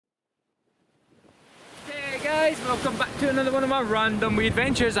guys, welcome back to another one of my random wee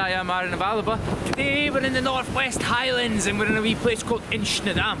adventures. I am Aaron Avalaba. Today we're in the North West Highlands and we're in a wee place called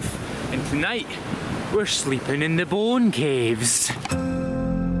Inchnadamph. And tonight we're sleeping in the bone caves.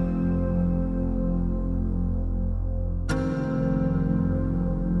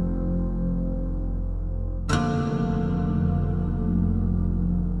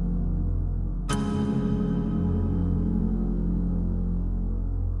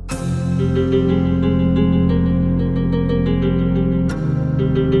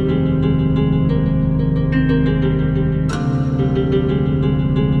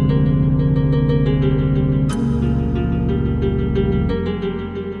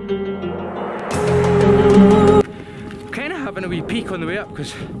 Kind of having a wee peek on the way up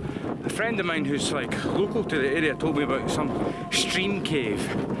because a friend of mine who's like local to the area told me about some stream cave.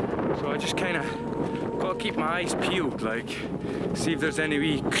 So I just kind of got to keep my eyes peeled, like see if there's any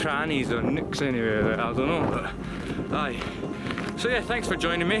wee crannies or nooks anywhere. I don't know, but aye. So yeah, thanks for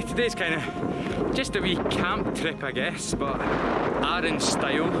joining me. Today's kind of just a wee camp trip, I guess, but Aaron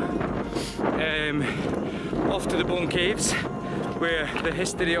style. Off to the Bone Caves, where the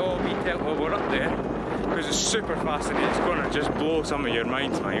history all we tell while we're up there, because it's super fascinating. It's gonna just blow some of your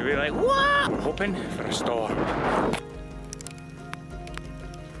minds, man. You'll be like, what? I'm hoping for a storm.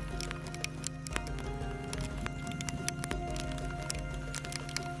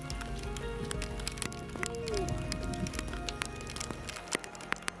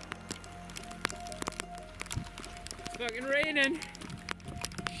 It's fucking raining.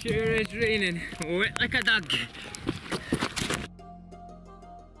 Sure is raining. Wet like a dog.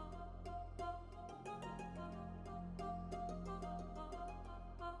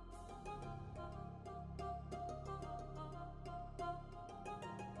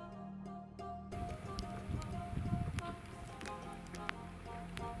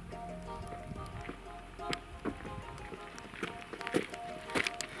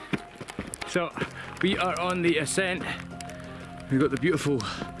 So we are on the ascent. We've got the beautiful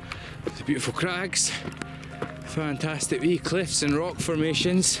crags, fantastic wee cliffs and rock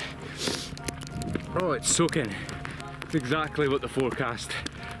formations. Oh, it's soaking. It's exactly what the forecast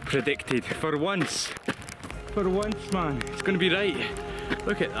predicted. For once, man, it's gonna be right.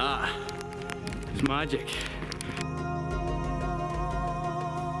 Look at that. It's magic.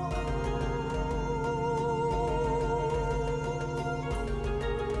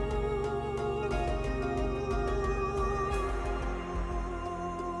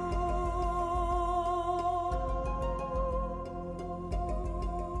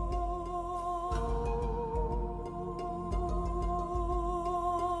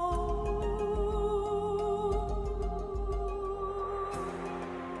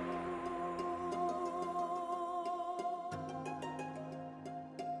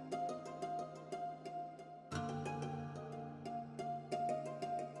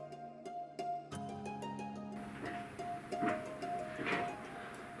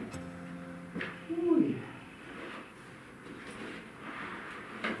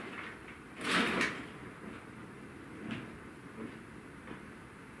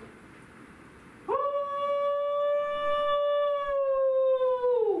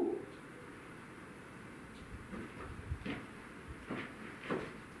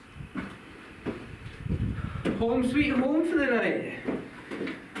 Home sweet home for the night.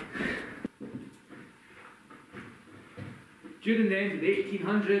 During the end of the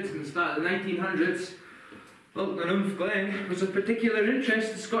 1800s and the start of the 1900s, Inchnadamph Glen was of particular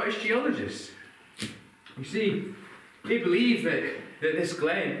interest to Scottish geologists. You see, they believe that this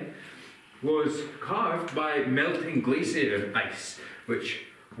glen was carved by melting glacier ice, which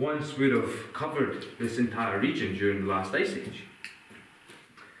once would have covered this entire region during the last ice age.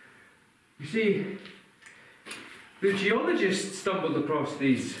 You see, the geologists stumbled across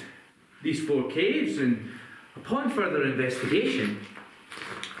these four caves, and upon further investigation,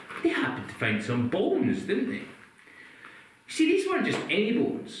 they happened to find some bones, didn't they? You see, these weren't just any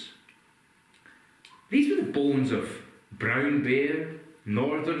bones. These were the bones of brown bear,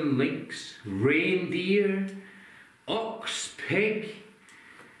 northern lynx, reindeer, ox, pig,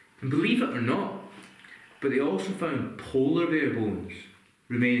 and believe it or not, but they also found polar bear bones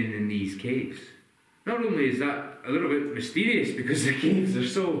remaining in these caves. Not only is that a little bit mysterious because the caves are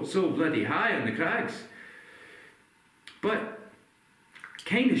so bloody high on the crags, but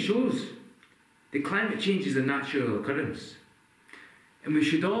kind of shows that climate change is a natural occurrence. And we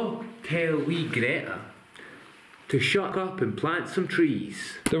should all tell wee Greta to shut up and plant some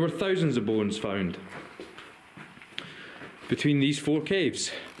trees. There were thousands of bones found between these four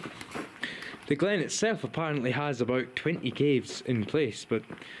caves. The glen itself apparently has about 20 caves in place, but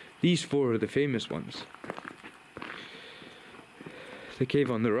these four are the famous ones. the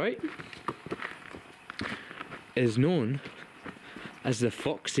cave on the right is known as the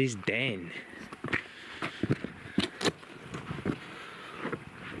Fox's Den.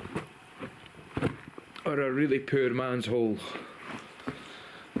 Or a really poor man's hole.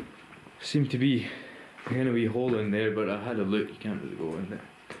 Seemed to be a kind of wee hole in there, but I had a look, you can't really go in there.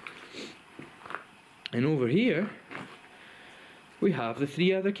 And over here we have the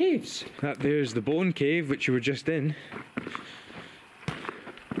 3 other caves. That there's the Bone Cave, which you were just in.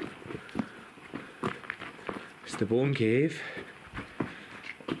 It's the Bone Cave.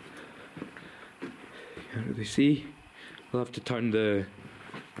 Can't really see. We'll have to turn the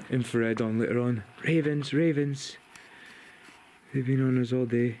infrared on later on. Ravens, ravens. They've been on us all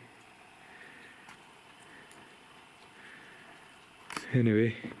day.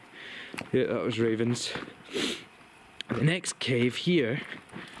 Anyway, yeah, that was ravens. The next cave here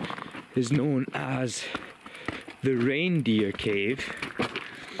is known as the Reindeer Cave.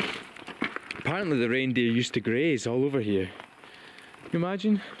 Apparently the reindeer used to graze all over here. Can you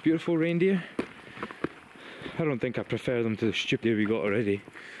imagine? Beautiful reindeer. I don't think I prefer them to the stupid we got already.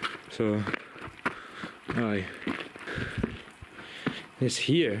 So, aye. This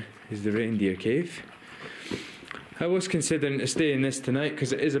here is the Reindeer Cave. I was considering to stay in this tonight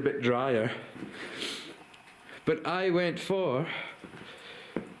because it is a bit drier. But I went for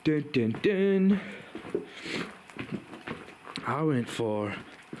dun dun dun. I went for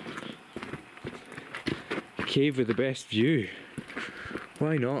a cave with the best view.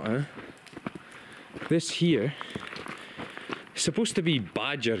 Why not, huh? This here is supposed to be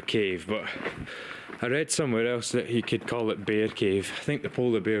Badger Cave, but I read somewhere else that you could call it Bear Cave. I think the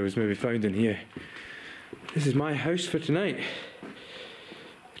polar bear was maybe found in here. This is my house for tonight.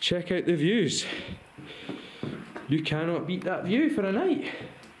 Check out the views. You cannot beat that view for a night.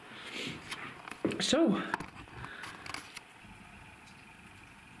 So,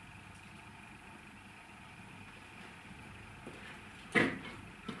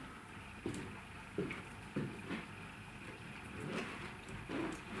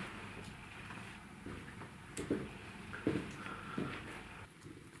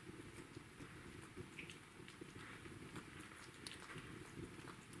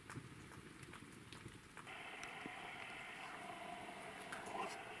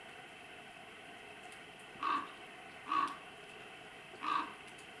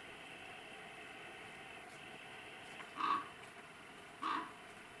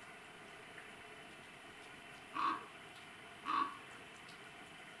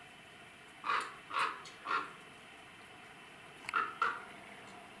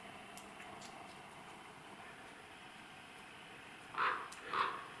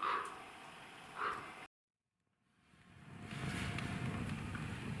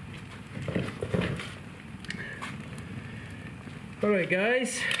 alright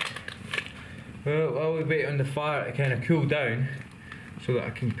guys, well while we wait on the fire to kind of cool down so that I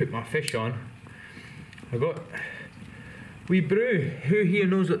can put my fish on, I got wee brew. Who here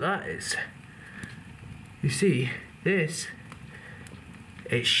knows what that is? You see, this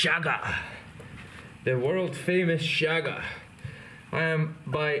is Shagga, the world famous Shagga. I am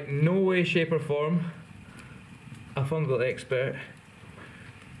by no way, shape or form a fungal expert,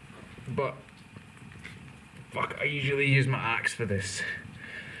 but fuck, I usually use my axe for this.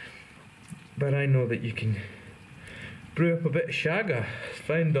 But I know that you can brew up a bit of Shagga. It's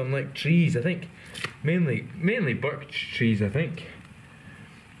found on like trees, I think. Mainly birch trees, I think.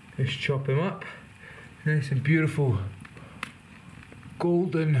 Just chop him up. Nice and beautiful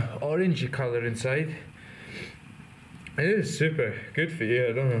golden orangey colour inside. It is super good for you.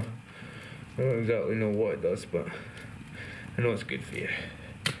 I don't exactly know what it does, but I know it's good for you.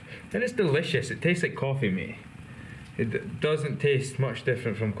 And it's delicious. It tastes like coffee, mate. It doesn't taste much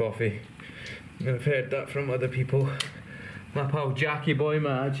different from coffee. I've heard that from other people. My pal Jackie Boy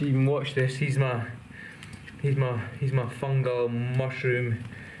might actually even watch this. He's my fungal mushroom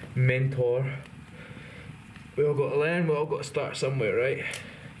mentor. We all got to learn. We all got to start somewhere, right?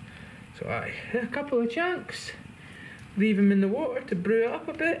 So aye, a couple of chunks. Leave them in the water to brew it up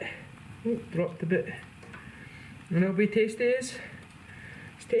a bit. Oh, dropped a bit. And it'll be tasty as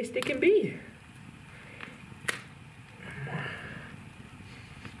tasty can be.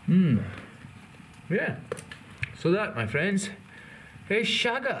 Yeah. So that, my friends, is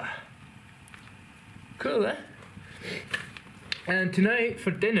Shagga. Cool, eh? And tonight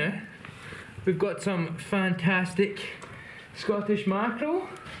for dinner, we've got some fantastic Scottish mackerel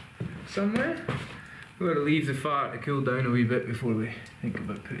somewhere. We're going to leave the fire to cool down a wee bit before we think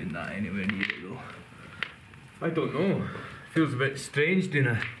about putting that anywhere near it though. I don't know. Feels a bit strange doing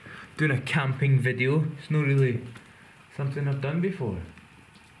a camping video. It's not really something I've done before.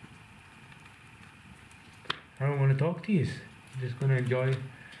 I don't want to talk to you. I'm just going to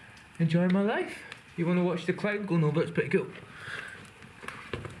enjoy my life. You want to watch the cloud going over? It's pretty cool.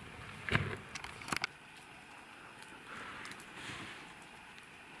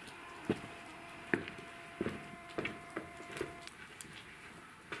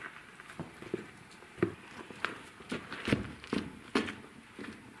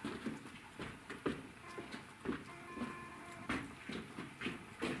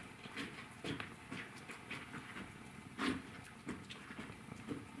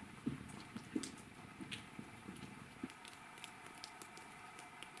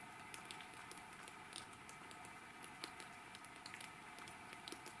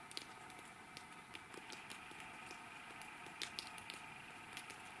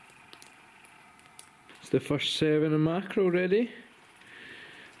 The first 7 of mackerel ready.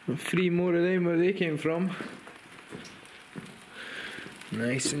 Got 3 more of them where they came from.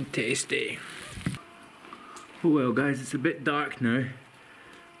 Nice and tasty. Oh well guys, it's a bit dark now.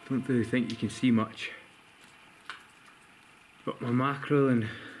 Don't really think you can see much. Got my mackerel and a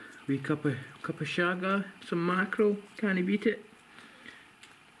wee cup of shaga, some mackerel, can't beat it.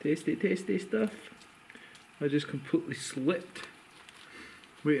 Tasty, tasty stuff. I just completely slipped.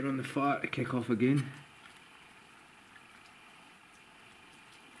 Waiting on the fire to kick off again.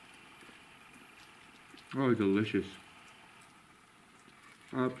 Oh, delicious.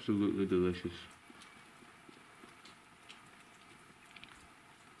 Absolutely delicious.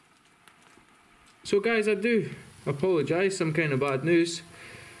 So guys, I do apologise, some kind of bad news.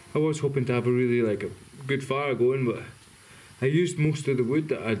 I was hoping to have a really a good fire going, but I used most of the wood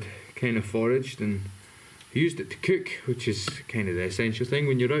that I'd kind of foraged, and I used it to cook, which is kind of the essential thing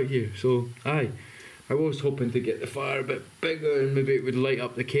when you're out here. So I was hoping to get the fire a bit bigger and maybe it would light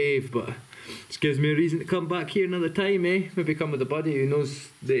up the cave, but this gives me a reason to come back here another time, eh? Maybe come with a buddy who knows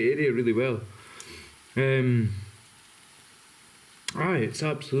the area really well. It's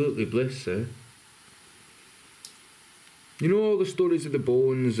absolutely bliss, eh? You know all the stories of the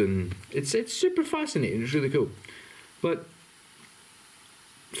bones, and it's super fascinating, it's really cool. But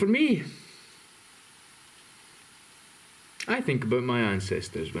for me, I think about my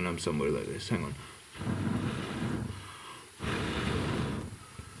ancestors when I'm somewhere like this. Hang on.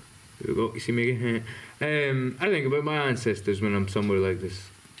 There we go, you see me again? I think about my ancestors when I'm somewhere like this.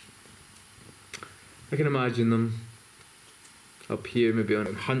 I can imagine them up here, maybe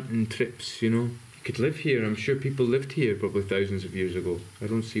on hunting trips, you know. You could live here, I'm sure people lived here probably thousands of years ago. I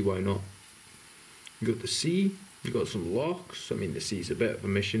don't see why not. You got the sea, you got some lochs. I mean, the sea's a bit of a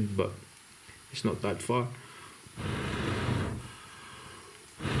mission, but it's not that far.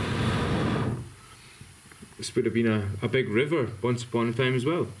 This would have been a big river once upon a time as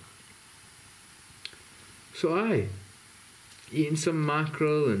well. So eating some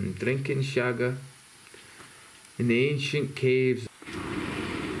mackerel and drinking shaga in the ancient caves.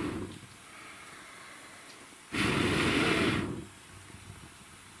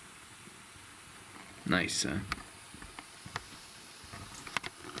 Nice, huh?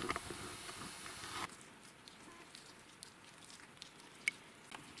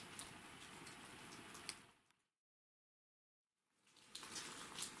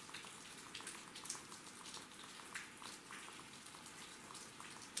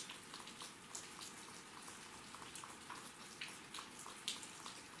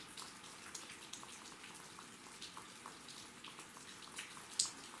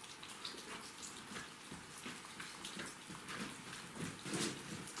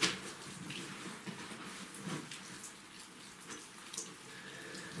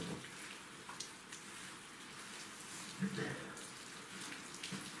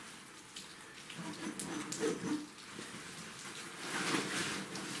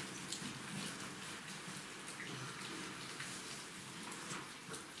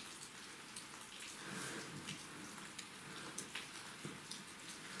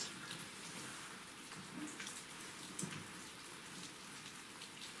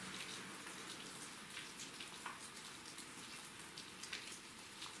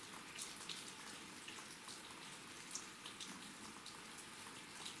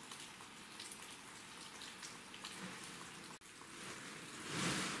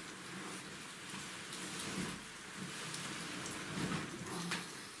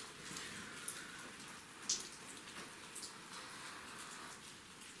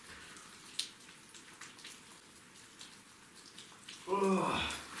 Oh,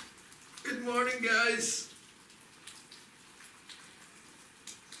 good morning, guys.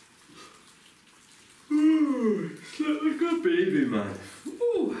 Ooh, slept like a baby, man.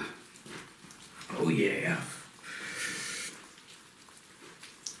 Ooh. Oh yeah.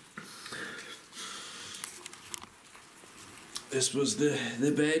 this was the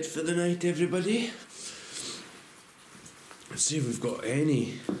bed for the night, everybody. Let's see if we've got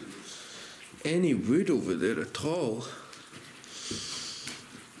any wood over there at all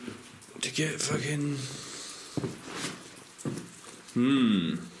to get fucking...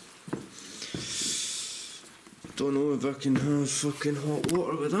 Don't know if I can have fucking hot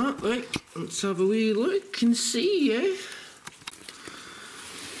water with that, like. Let's have a wee look and see, yeah?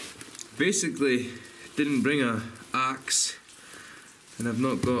 Basically, didn't bring a axe, and I've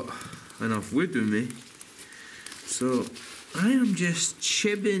not got enough wood with me. So, I am just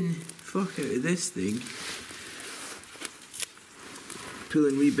chibbing fuck out of this thing.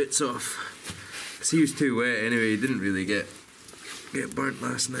 Pulling wee bits off. Cause he was too wet anyway, he didn't really get burnt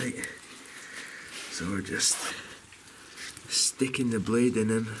last night. So we're just sticking the blade in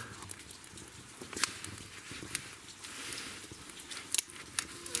him.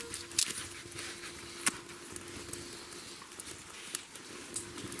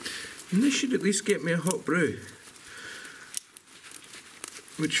 And this should at least get me a hot brew,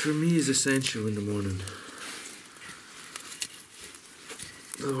 which for me is essential in the morning.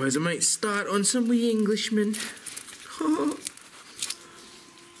 Otherwise I might start on some wee Englishman.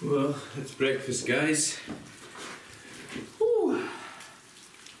 Well, it's breakfast, guys. Ooh.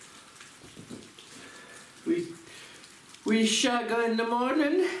 We shagga in the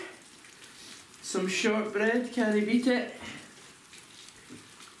morning. Some shortbread, can't you beat it?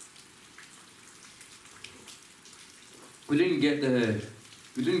 We didn't get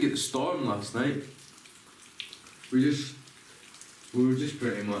the storm last night. We were just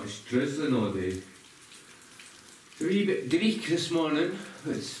pretty much drizzling all day. It's a wee bit Greek this morning,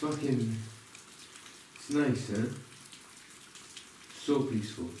 but it's nice, huh? So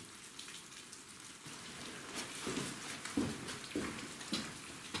peaceful.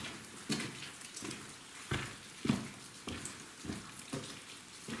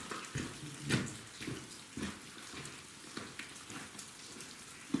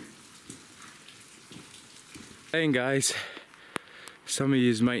 Hey guys, some of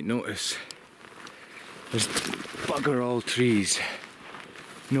you might notice there's bugger all trees,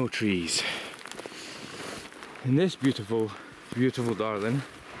 no trees. And this beautiful, beautiful darling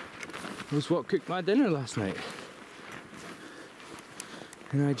was what cooked my dinner last night.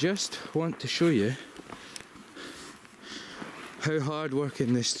 And I just want to show you how hard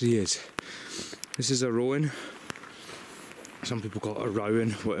working this tree is. This is a rowan, some people call it a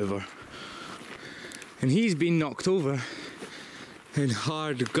rowan, whatever. And he's been knocked over in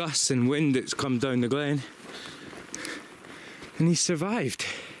hard gusts and wind that's come down the glen, and he's survived.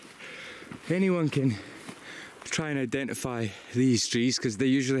 Anyone can try and identify these trees because they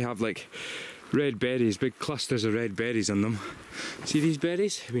usually have like red berries, big clusters of red berries on them. See these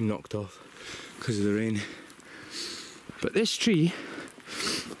berries? They've been knocked off because of the rain. But this tree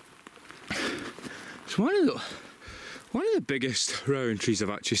is one of the biggest rowan trees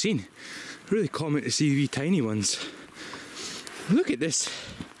I've actually seen. Really common to see wee tiny ones. Look at this.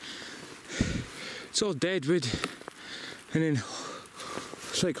 It's all dead wood, and then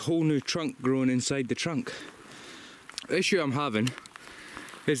it's like a whole new trunk growing inside the trunk. The issue I'm having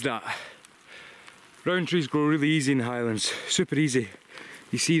is that rowan trees grow really easy in the Highlands, super easy.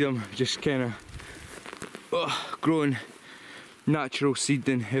 You see them just kind of growing, natural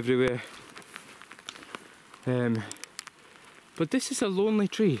seeding everywhere. But this is a lonely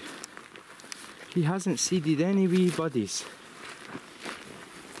tree. He hasn't seeded any wee buddies.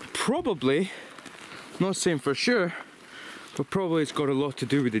 Probably, not saying for sure, but probably it's got a lot to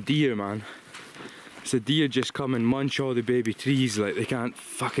do with the deer, man. It's the deer just come and munch all the baby trees, like they can't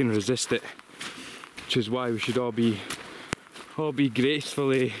fucking resist it. Which is why we should all be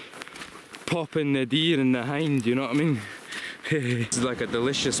gracefully popping the deer in the hind, you know what I mean? It's like a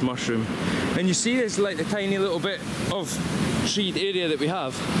delicious mushroom. And you see this like the tiny little bit of treed area that we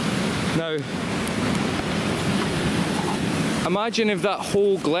have. Now, imagine if that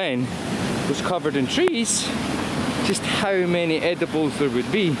whole glen was covered in trees, just how many edibles there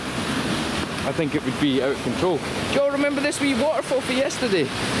would be. I think it would be out of control. Do you all remember this wee waterfall for yesterday?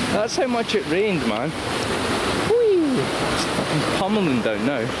 That's how much it rained, man. Whee! It's fucking pummeling down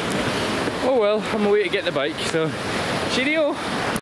now. Oh well, I'm away to get the bike, so cheerio!